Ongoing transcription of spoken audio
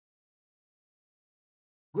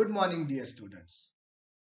Good morning, dear students.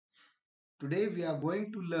 Today we are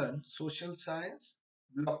going to learn Social Science,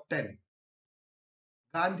 Block 10,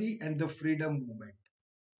 Gandhi and the Freedom Movement.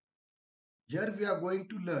 Here we are going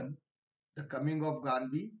to learn the coming of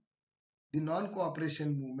Gandhi, the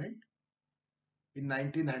non-cooperation movement in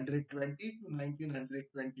 1920 to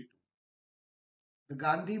 1922, the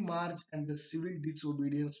Gandhi March and the Civil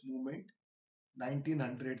Disobedience Movement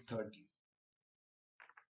 1930,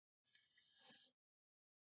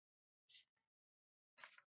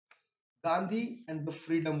 Gandhi and the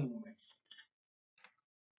Freedom Movement.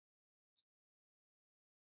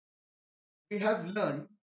 We have learned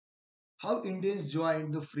how Indians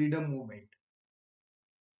joined the freedom movement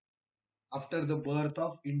after the birth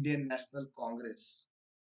of Indian National Congress.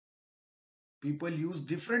 People use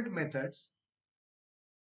different methods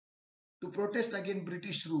to protest against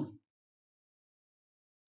British rule.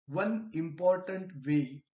 One important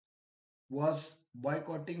way was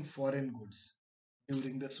boycotting foreign goods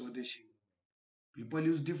during the Swadeshi. People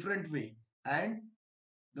use different way, and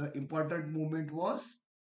the important movement was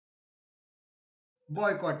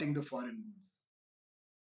boycotting the foreign goods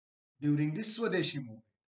during the Swadeshi movement.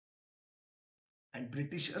 And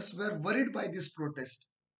Britishers were worried by this protest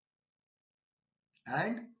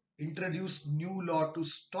and introduced new law to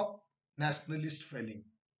stop nationalist felling.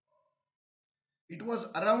 It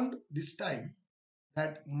was around this time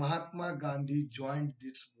that Mahatma Gandhi joined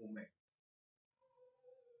this movement.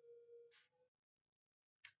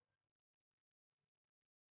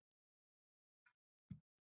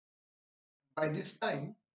 By this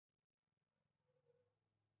time,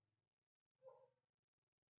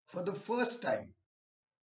 for the first time,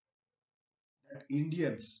 that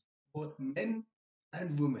Indians, both men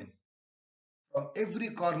and women, from every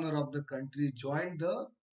corner of the country joined the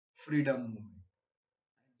freedom movement.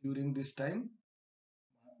 During this time,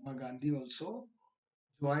 Mahatma Gandhi also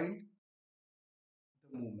joined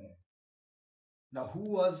the movement. Now,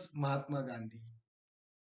 who was Mahatma Gandhi?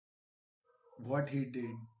 What he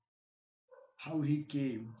did, how he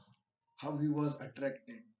came, how he was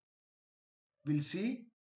attracted. We'll see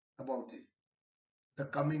about it. The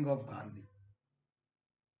coming of Gandhi.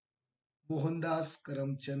 Mohandas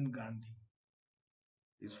Karamchand Gandhi.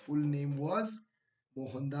 His full name was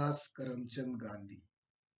Mohandas Karamchand Gandhi.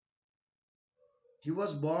 He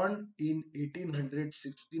was born in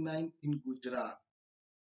 1869 in Gujarat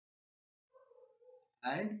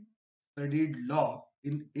and studied law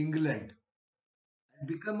in England and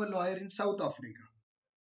became a lawyer in South Africa.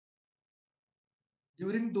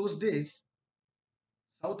 During those days,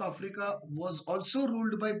 South Africa was also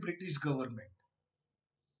ruled by British government,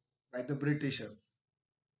 by the Britishers.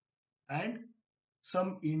 And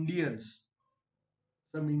some Indians,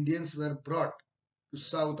 some Indians were brought to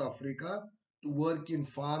South Africa to work in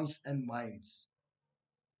farms and mines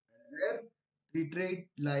and were treated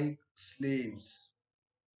like slaves.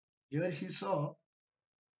 Here he saw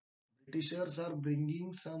Britishers are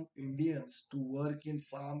bringing some Indians to work in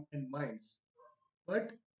farm and mines,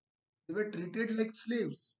 but they were treated like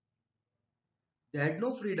slaves. They had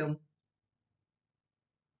no freedom.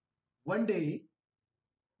 One day,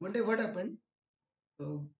 one day what happened?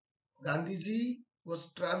 Uh, Gandhiji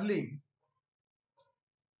was traveling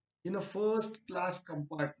in a first class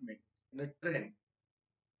compartment in a train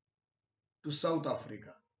to South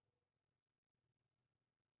Africa.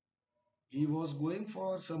 He was going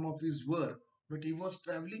for some of his work, but he was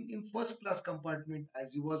traveling in first class compartment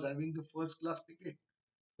as he was having the first class ticket.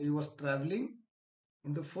 So he was traveling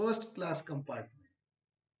in the first class compartment.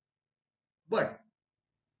 But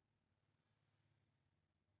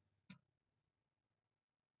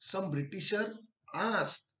some Britishers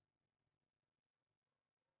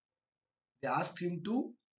they asked him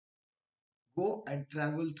to go and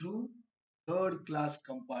travel through third class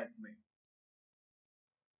compartment.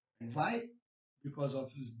 And why? Because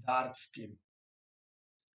of his dark skin.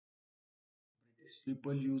 British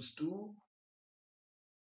people used to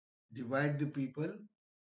divide the people,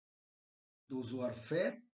 those who are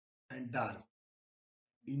fair and dark.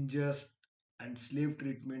 Unjust and slave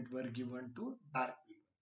treatment were given to dark people.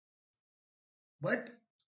 But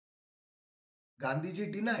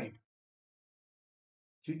Gandhiji denied.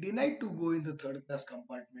 He denied to go in the third class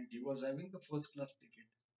compartment. He was having the first class ticket.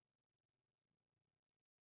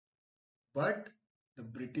 But the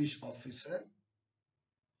British officer,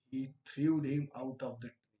 he threw him out of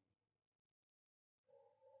the,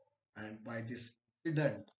 and by this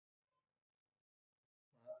incident,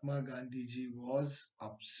 Mahatma Gandhiji was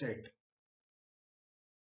upset.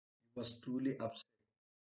 He was truly upset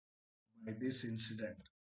by this incident.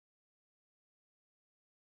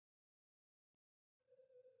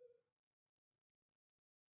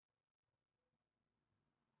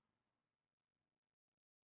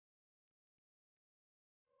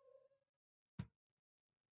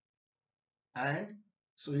 And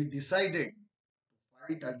so he decided to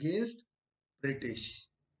fight against British.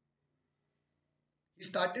 He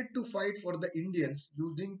started to fight for the Indians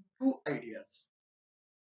using two ideas.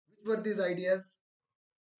 Which were these ideas?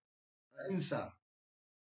 Ahimsa,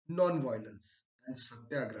 non-violence, and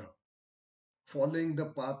satyagraha, following the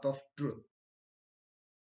path of truth.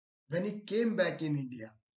 When he came back in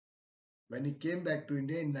India, when he came back to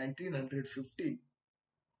India in 1915, he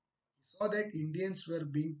saw that Indians were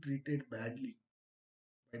being treated badly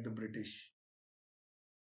by the British.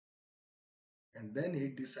 And then he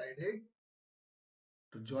decided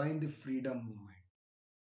to join the freedom movement.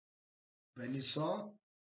 When he saw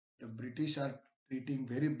the British are treating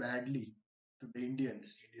very badly to the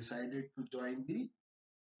Indians, he decided to join the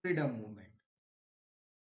freedom movement.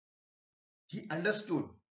 He understood,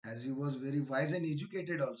 as he was very wise and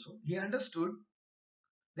educated also, he understood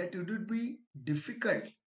that it would be difficult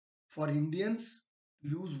for Indians to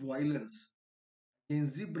use violence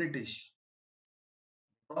against the British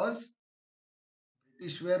because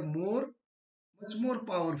British were much more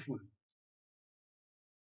powerful,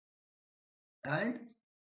 and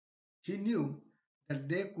he knew that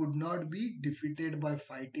they could not be defeated by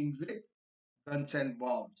fighting with guns and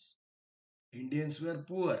bombs. Indians were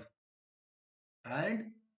poor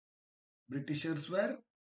and Britishers were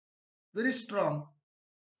very strong.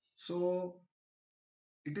 So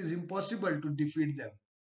it is impossible to defeat them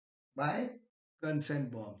by guns and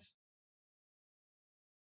bombs.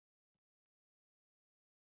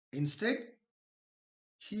 Instead,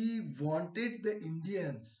 he wanted the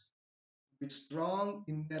Indians to be strong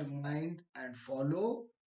in their mind and follow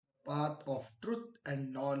path of truth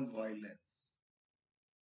and non-violence.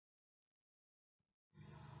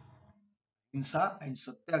 Hinsa and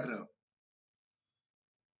Satyagraha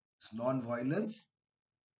is non-violence,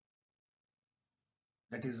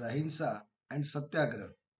 that is Ahimsa, and Satyagraha,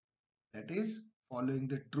 that is following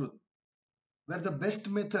the truth, were the best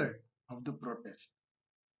method of the protest.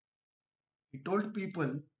 He told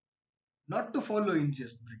people not to follow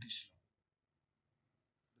unjust British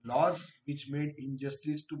laws which made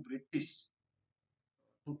injustice to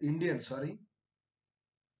Indians, sorry,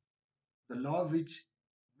 the law which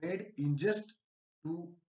made unjust to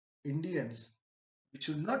Indians, we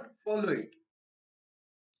should not follow it.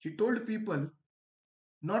 He told people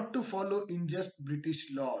not to follow unjust British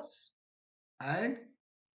laws and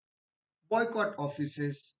boycott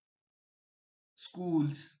offices,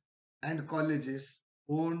 schools, and colleges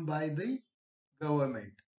owned by the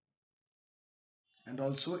government, and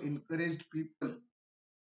also encouraged people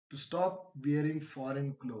to stop wearing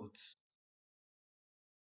foreign clothes.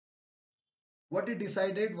 What he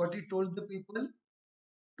decided, what he told the people,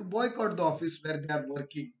 to boycott the office where they are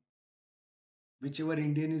working. Whichever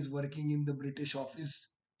Indian is working in the British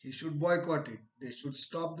office, he should boycott it. They should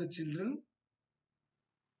stop the children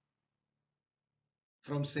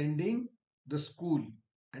from sending the school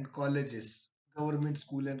and colleges, government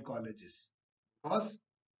school and colleges. Because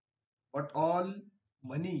what all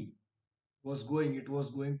money was going, it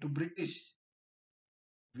was going to British.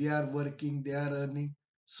 We are working, they are earning.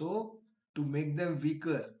 So to make them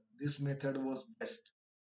weaker, this method was best,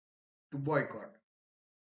 to boycott.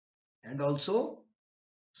 And also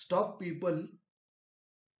stop people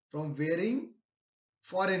from wearing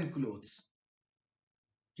foreign clothes.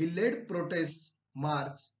 He led protests,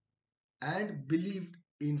 march, and believed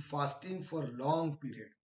in fasting for long period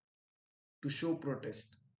to show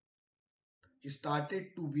protest. He started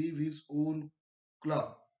to weave his own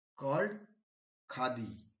cloth called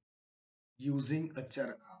khadi using a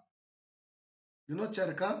charkha. You know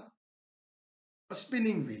charkha? A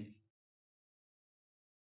spinning wheel.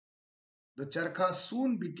 The charkha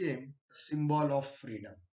soon became a symbol of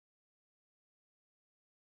freedom.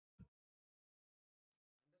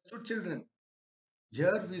 So children,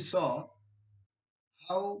 here we saw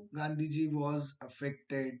how Gandhiji was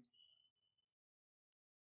affected,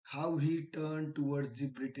 how he turned towards the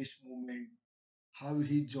British movement, how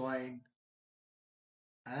he joined,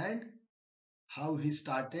 and how he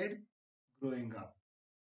started growing up,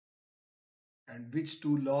 and which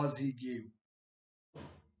two laws he gave.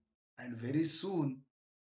 And very soon,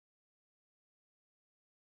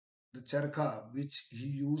 the charkha which he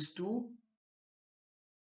used to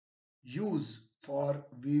use for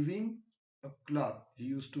weaving a cloth, he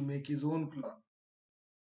used to make his own cloth.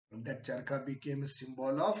 And that charkha became a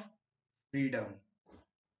symbol of freedom.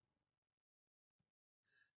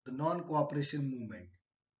 The non-cooperation movement,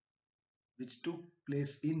 which took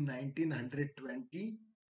place in 1920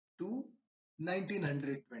 to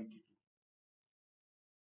 1922.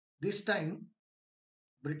 This time,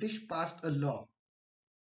 British passed a law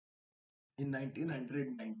in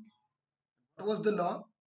 1990. What was the law?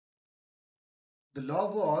 The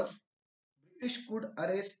law was British could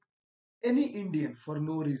arrest any Indian for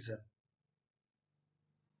no reason,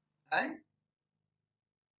 and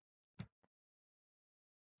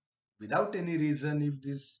without any reason, if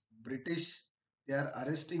this British they are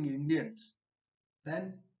arresting Indians,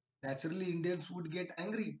 then naturally Indians would get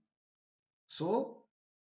angry. So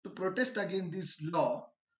to protest against this law,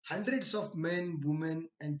 hundreds of men, women,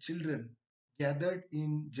 and children gathered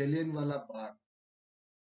in Jallianwala Bagh,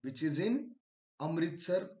 which is in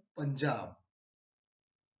Amritsar, Punjab,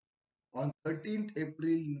 on 13th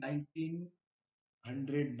April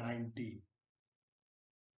 1919.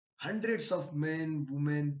 Hundreds of men,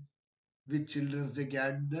 women, with children, they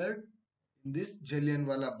gathered in this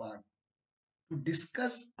Jallianwala Bagh to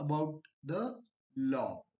discuss about the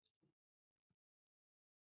law.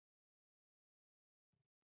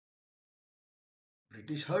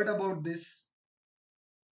 British heard about this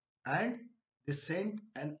and they sent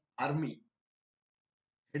an army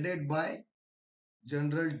headed by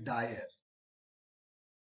General Dyer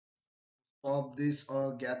of this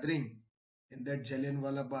gathering in that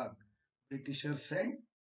Jallianwala Bagh. Britishers sent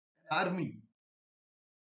an army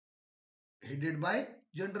headed by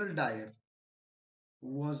General Dyer,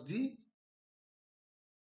 who was the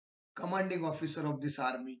commanding officer of this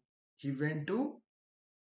army. He went to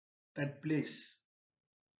that place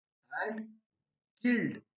and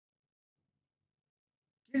killed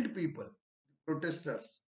killed people,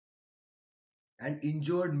 protesters, and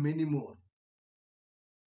injured many more.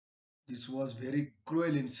 This was very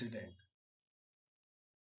cruel incident.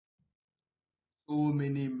 So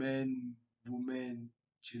many men, women,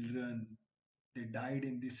 children, they died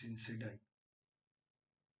in this incident.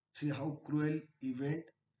 See how cruel event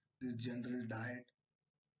this general died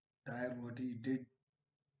what he did,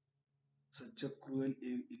 such a cruel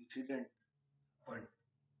incident happened.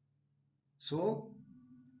 So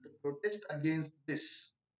to protest against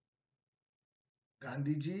this,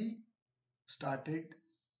 Gandhiji started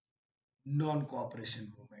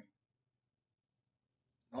non-cooperation movement.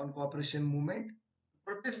 Non-cooperation movement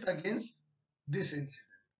protest against this incident.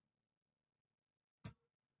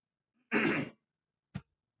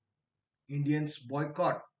 Indians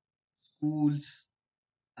boycott schools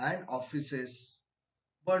and offices,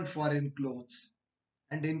 burned foreign clothes,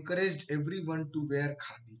 and encouraged everyone to wear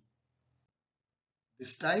khadi.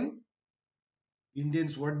 This time,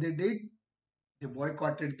 Indians, what they did, they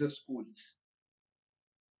boycotted the schools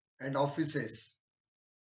and offices.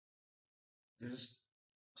 They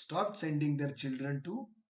stopped sending their children to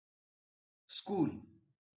school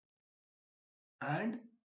and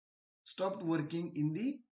stopped working in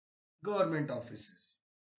the government offices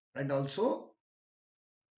and also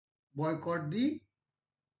boycott the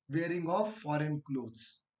wearing of foreign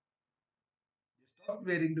clothes. They stopped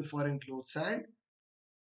wearing the foreign clothes and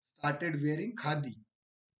started wearing khadi.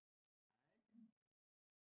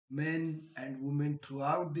 Men and women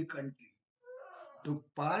throughout the country took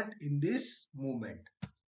part in this movement.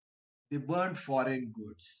 They burned foreign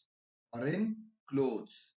goods, foreign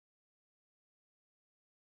clothes.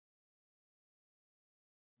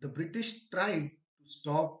 The British tried to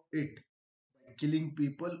stop it by killing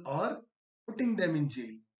people or putting them in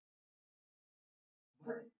jail.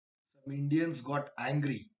 But some Indians got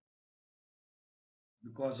angry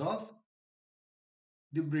because of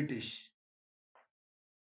the British.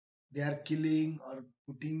 They are killing or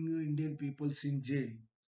putting Indian peoples in jail.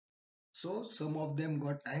 So some of them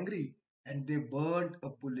got angry and they burned a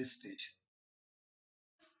police station.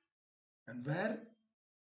 And where?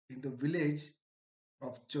 In the village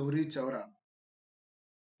of Chauri Chaura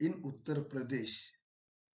in Uttar Pradesh.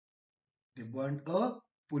 They burned a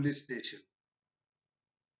police station.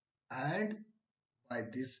 And by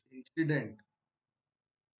this incident,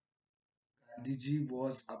 Gandhiji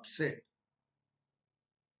was upset.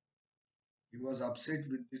 He was upset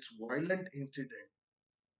with this violent incident.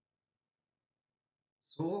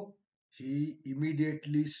 So he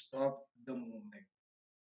immediately stopped the movement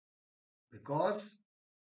because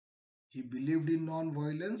he believed in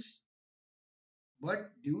non-violence.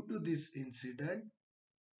 But due to this incident,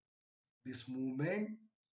 this movement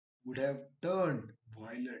would have turned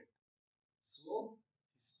violent. So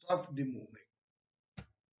he stopped the movement.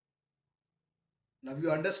 Now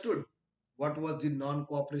you understood what was the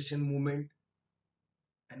non-cooperation movement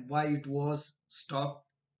and why it was stopped.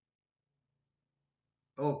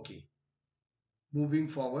 Okay, moving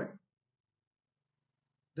forward,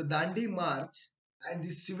 the Dandi March and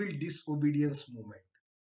the civil disobedience movement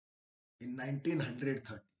in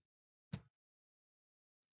 1930.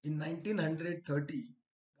 In 1930,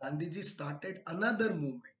 Gandhiji started another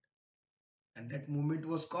movement, and that movement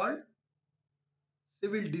was called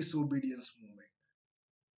civil disobedience movement.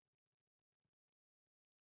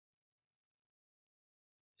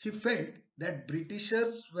 He felt that British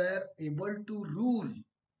were able to rule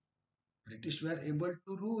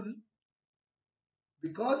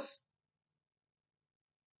because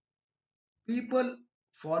people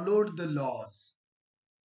followed the laws.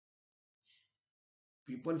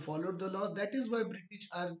 People followed the laws. That is why British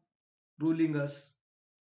are ruling us.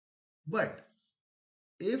 But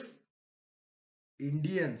if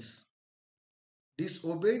Indians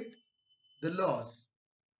disobeyed the laws,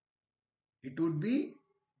 it would be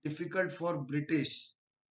difficult for British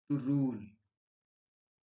to rule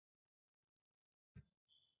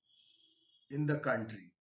in the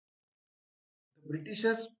country. The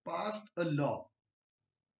Britishers passed a law.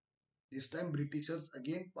 This time Britishers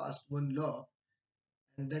again passed one law,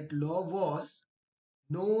 and that law was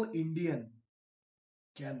no Indian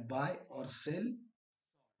can buy or sell.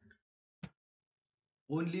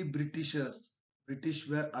 Only British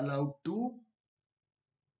were allowed to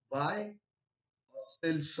buy or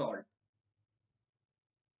sell salt.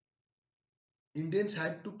 Indians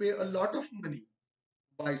had to pay a lot of money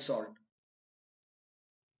to buy salt,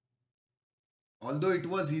 although it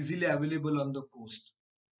was easily available on the coast.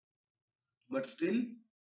 But still,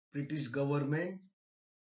 British government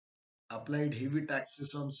applied heavy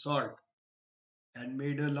taxes on salt and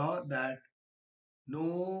made a law that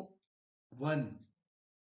no one,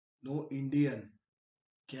 no Indian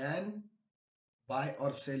can buy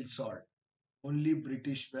or sell salt. Only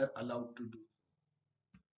British were allowed to do.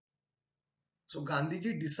 So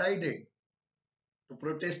Gandhiji decided to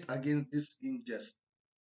protest against this unjust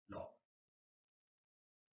law.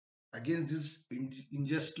 Against this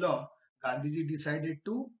unjust law, Gandhiji decided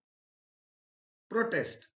to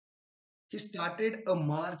protest. He started a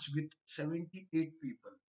march with 78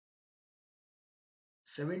 people.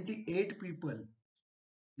 78 people.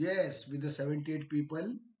 Yes, with the 78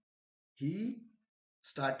 people, he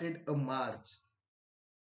started a march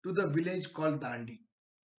to the village called Dandi,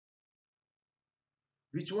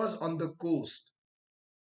 which was on the coast.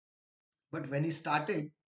 But when he started,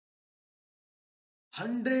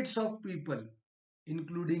 hundreds of people,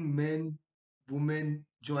 including men, women,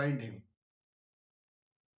 joined him.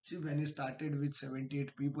 See, when he started with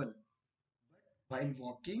 78 people, while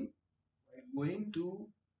walking, while going to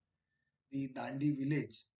the Dandi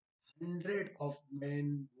village, hundred of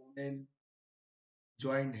men, women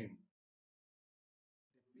joined him.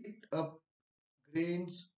 They picked up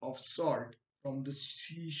grains of salt from the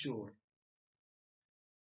seashore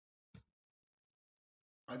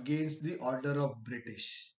against the order of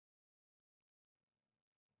British.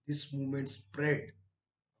 This movement spread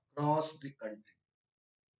across the country,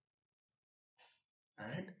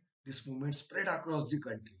 and this movement spread across the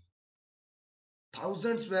country.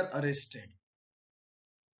 Thousands were arrested,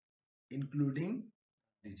 including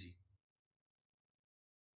Gandhiji.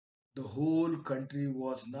 The whole country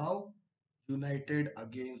was now united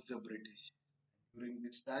against the British. During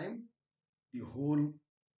this time, the whole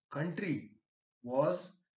country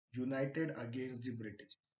was united against the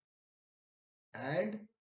British, and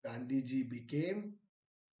Gandhiji became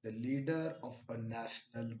the leader of a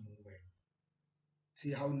national movement.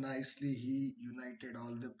 See how nicely he united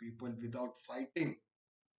all the people without fighting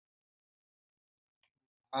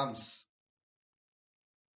arms,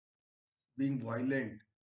 being violent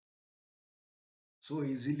so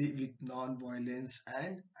easily with non-violence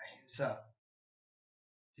and ahimsa.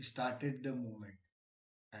 He started the movement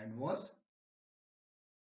and was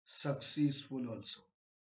successful also.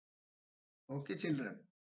 Okay, children,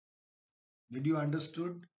 did you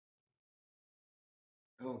understood?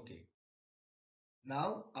 Okay.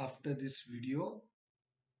 Now, after this video,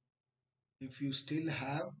 if you still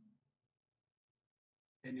have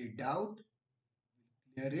any doubt,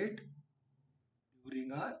 clear it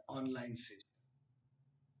during our online session.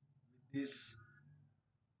 With this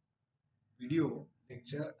video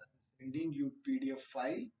lecture, I'm sending you PDF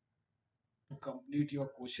file to complete your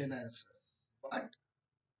question answers. But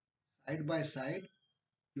side by side,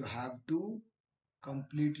 you have to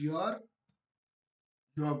complete you are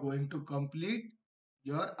going to complete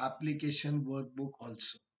your application workbook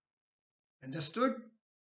also. Understood?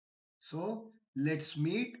 So let's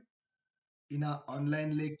meet in our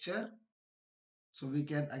online lecture so we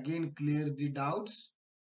can again clear the doubts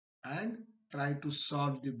and try to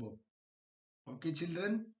solve the book. Okay,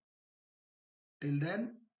 children? Till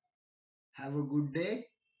then, have a good day.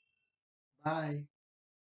 Bye.